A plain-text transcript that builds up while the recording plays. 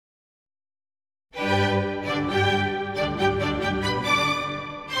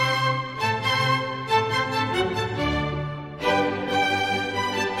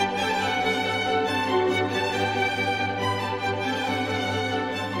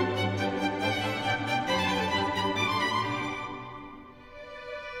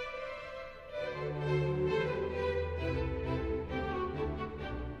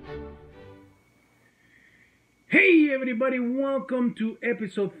everybody, welcome to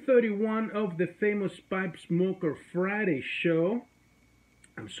episode 31 of the famous Pipe Smoker Friday show.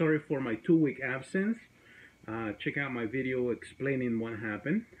 I'm sorry for my 2-week absence. Check out my video explaining what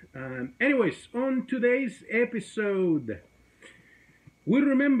happened. Anyways, on today's episode, we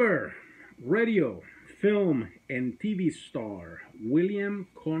remember radio, film, and TV star William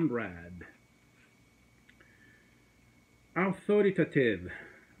Conrad. Authoritative,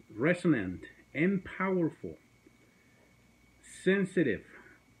 resonant, and powerful. Sensitive,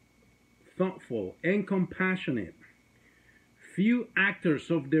 thoughtful, and compassionate. Few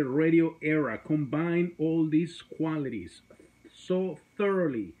actors of the radio era combine all these qualities so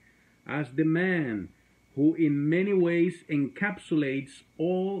thoroughly as the man who in many ways encapsulates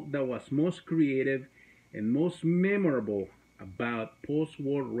all that was most creative and most memorable about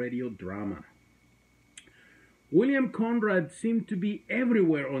post-war radio drama. William Conrad seemed to be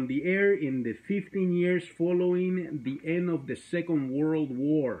everywhere on the air in the 15 years following the end of the Second World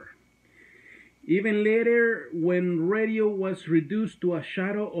War. Even later, when radio was reduced to a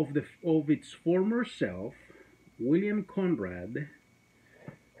shadow of its former self, William Conrad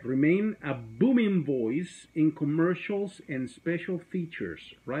remained a booming voice in commercials and special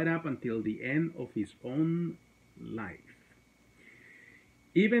features right up until the end of his own life.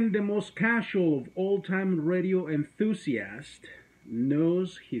 Even the most casual of all-time radio enthusiasts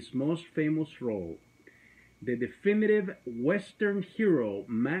knows his most famous role, the definitive Western hero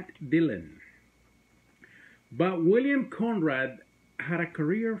Matt Dillon. But William Conrad had a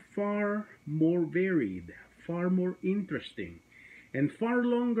career far more varied, far more interesting, and far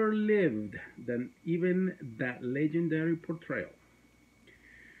longer lived than even that legendary portrayal.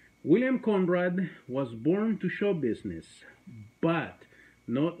 William Conrad was born to show business, but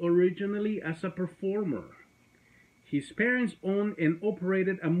not originally as a performer. His parents owned and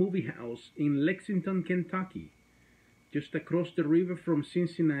operated a movie house in Lexington, Kentucky, just across the river from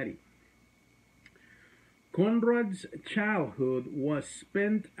Cincinnati. Conrad's childhood was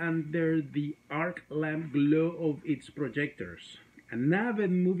spent under the arc lamp glow of its projectors. An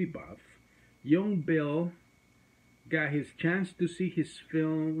avid movie buff, young Bill got his chance to see his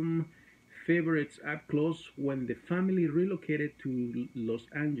film favorites up close when the family relocated to Los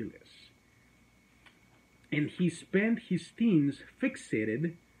Angeles. And he spent his teens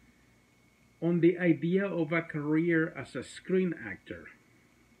fixated on the idea of a career as a screen actor.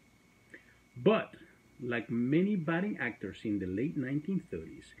 But, like many budding actors in the late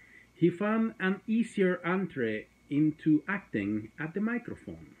 1930s, he found an easier entree into acting at the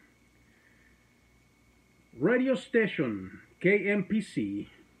microphone. Radio station KMPC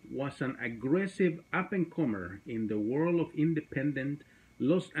was an aggressive up-and-comer in the world of independent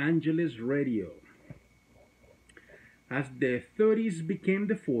Los Angeles radio. As the 30s became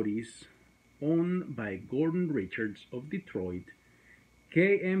the 40s, owned by Gordon Richards of Detroit,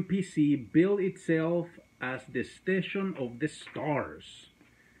 KMPC billed itself as the station of the stars.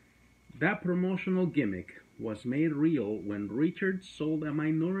 That promotional gimmick was made real when Richards sold a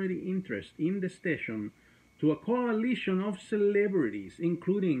minority interest in the station to a coalition of celebrities,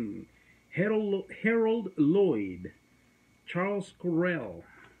 including Harold Lloyd, Charles Correll,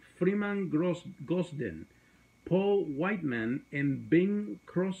 Freeman Gosden, Paul Whiteman, and Bing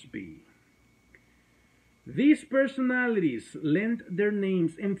Crosby. These personalities lent their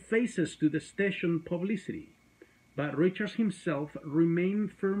names and faces to the station publicity, but Richards himself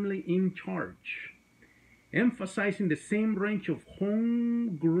remained firmly in charge, emphasizing the same range of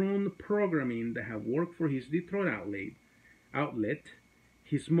homegrown programming that had worked for his Detroit outlet.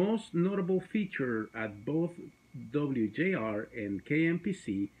 His most notable feature at both WJR and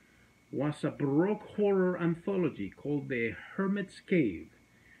KMPC was a Baroque horror anthology called The Hermit's Cave,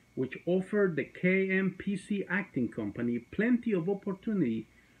 which offered the KMPC acting company plenty of opportunity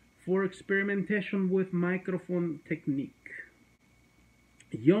for experimentation with microphone technique.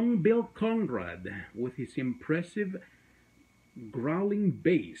 Young Bill Conrad, with his impressive growling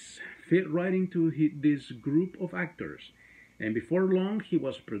bass, fit right into this group of actors, and before long he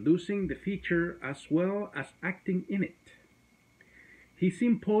was producing the feature as well as acting in it. He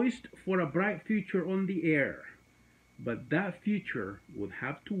seemed poised for a bright future on the air, but that future would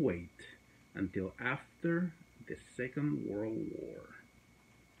have to wait until after the Second World War.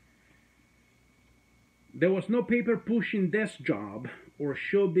 There was no paper-pushing desk job or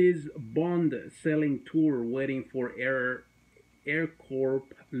showbiz bond-selling tour waiting for Air Corps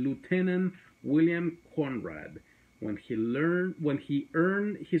Lieutenant William Conrad when he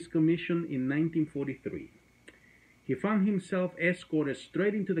earned his commission in 1943. He found himself escorted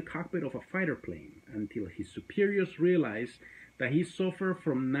straight into the cockpit of a fighter plane until his superiors realized that he suffered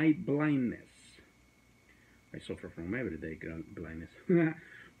from night blindness. I suffer from everyday blindness.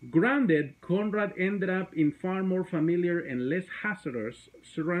 Grounded, Conrad ended up in far more familiar and less hazardous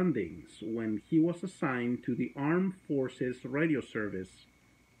surroundings when he was assigned to the Armed Forces Radio Service.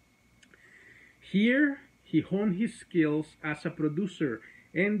 Here, he honed his skills as a producer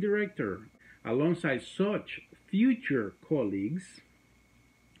and director alongside such future colleagues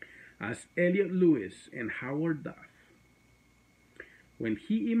as Elliot Lewis and Howard Duff. When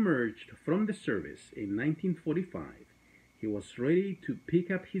he emerged from the service in 1945, he was ready to pick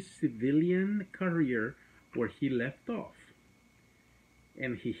up his civilian career where he left off.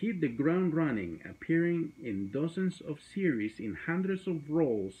 And he hit the ground running, appearing in dozens of series in hundreds of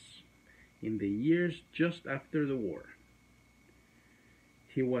roles in the years just after the war.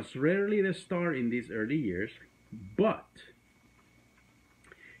 He was rarely the star in these early years, but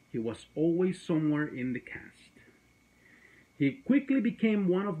he was always somewhere in the cast. He quickly became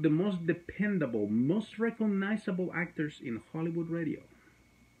one of the most dependable, most recognizable actors in Hollywood radio.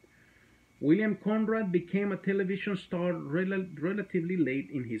 William Conrad became a television star relatively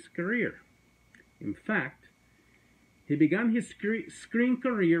late in his career. In fact, he began his screen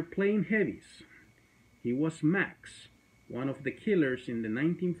career playing heavies. He was Max, one of the killers in the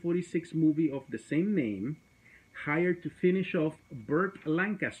 1946 movie of the same name, hired to finish off Burt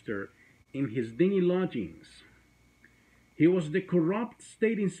Lancaster in his dingy lodgings. He was the corrupt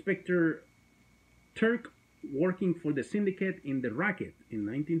state inspector Turk working for the syndicate in The Racket in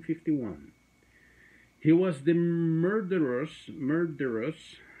 1951. He was the murderous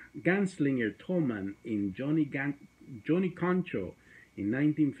gunslinger Tolman in Johnny Concho in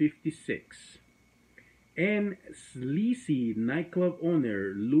 1956. And sleazy nightclub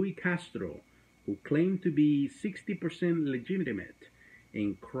owner Louis Castro, who claimed to be 60% legitimate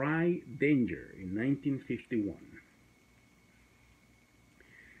in Cry Danger in 1951.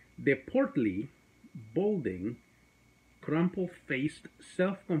 The portly, balding, crumple-faced,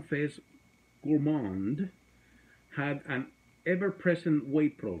 self-confessed gourmand had an ever-present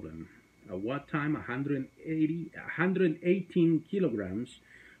weight problem, at what time 118 kilograms,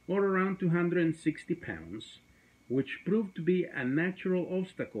 or around 260 pounds, which proved to be a natural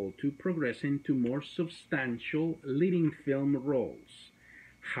obstacle to progressing to more substantial leading film roles.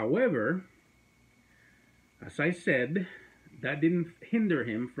 However, as I said, that didn't hinder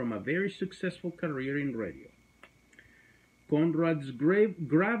him from a very successful career in radio. Conrad's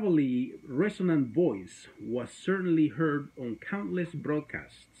gravelly, resonant voice was certainly heard on countless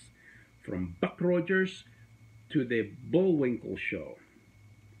broadcasts, from Buck Rogers to The Bullwinkle Show.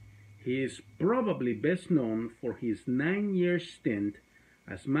 He is probably best known for his 9-year stint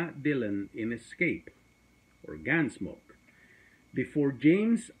as Matt Dillon in Escape, or Gunsmoke, before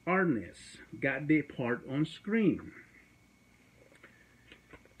James Arness got the part on screen.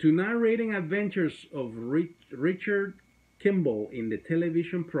 To narrating adventures of Richard Kimball in the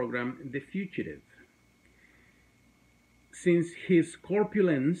television program The Fugitive. Since his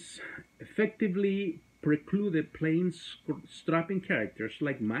corpulence effectively precluded playing strapping characters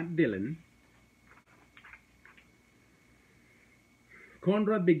like Matt Dillon,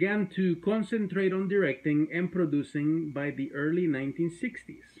 Conrad began to concentrate on directing and producing by the early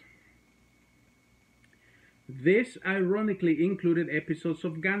 1960s. This ironically included episodes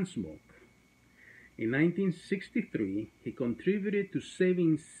of Gunsmoke. In 1963, he contributed to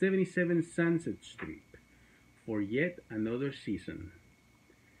saving 77 Sunset Strip for yet another season.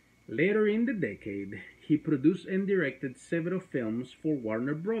 Later in the decade, he produced and directed several films for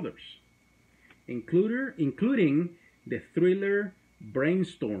Warner Brothers, including the thriller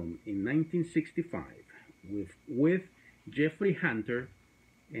Brainstorm in 1965 with Jeffrey Hunter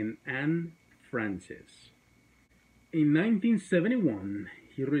and Anne Francis. In 1971,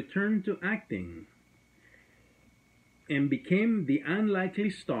 he returned to acting and became the unlikely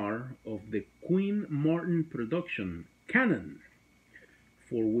star of the Queen Martin production, Cannon,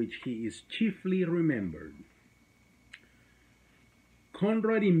 for which he is chiefly remembered.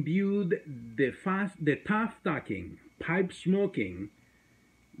 Conrad imbued the tough-talking, pipe-smoking,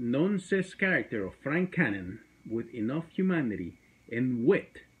 nonsense character of Frank Cannon with enough humanity and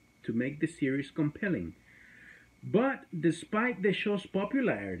wit to make the series compelling. But despite the show's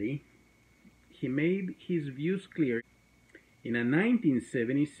popularity, he made his views clear in a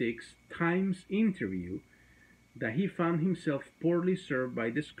 1976 Times interview that he found himself poorly served by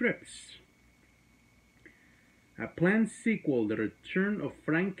the scripts. A planned sequel, The Return of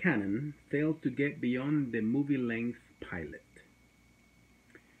Frank Cannon, failed to get beyond the movie-length pilot.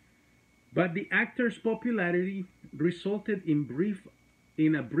 But the actor's popularity resulted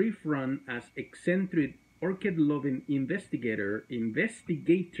in a brief run as eccentric, orchid-loving investigator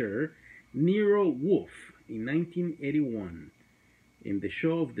Nero Wolfe in 1981 in the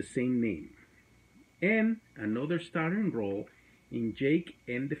show of the same name, and another starring role in Jake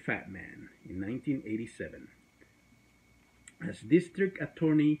and the Fat Man in 1987 as District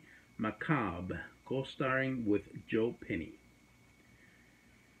Attorney Macabre, co-starring with Joe Penny.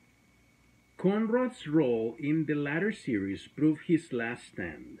 Conrad's role in the latter series proved his last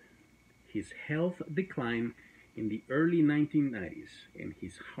stand. His health declined in the early 1990s, and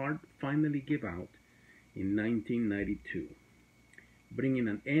his heart finally gave out in 1992, bringing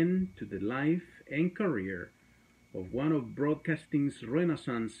an end to the life and career of one of broadcasting's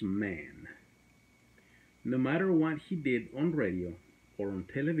Renaissance men. No matter what he did on radio or on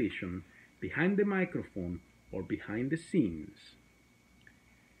television, behind the microphone or behind the scenes,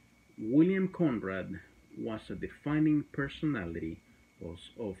 William Conrad was a defining personality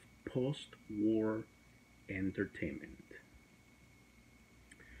of post-war entertainment.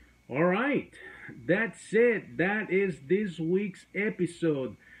 All right, that's it. That is this week's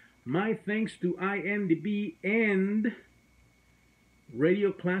episode. My thanks to IMDb and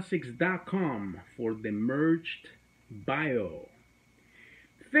RadioClassics.com for the merged bio.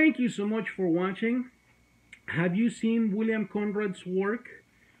 Thank you so much for watching. Have you seen William Conrad's work?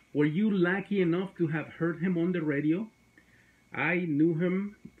 Were you lucky enough to have heard him on the radio? I knew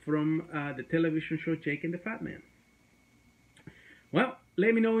him from the television show Jake and the Fat Man. Well,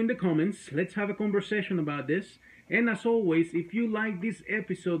 let me know in the comments. Let's have a conversation about this. And as always, if you like this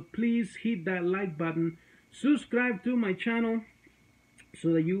episode, please hit that like button. Subscribe to my channel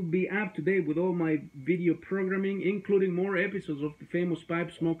so that you'll be up to date with all my video programming, including more episodes of the famous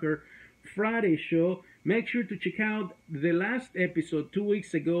Pipe Smoker Friday show. Make sure to check out the last episode 2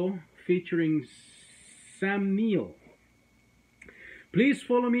 weeks ago featuring Sam Neill. Please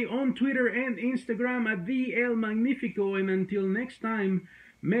follow me on Twitter and Instagram at @Magnifico. And until next time,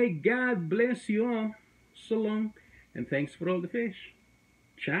 may God bless you all. So long, and thanks for all the fish.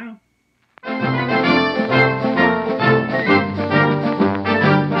 Ciao.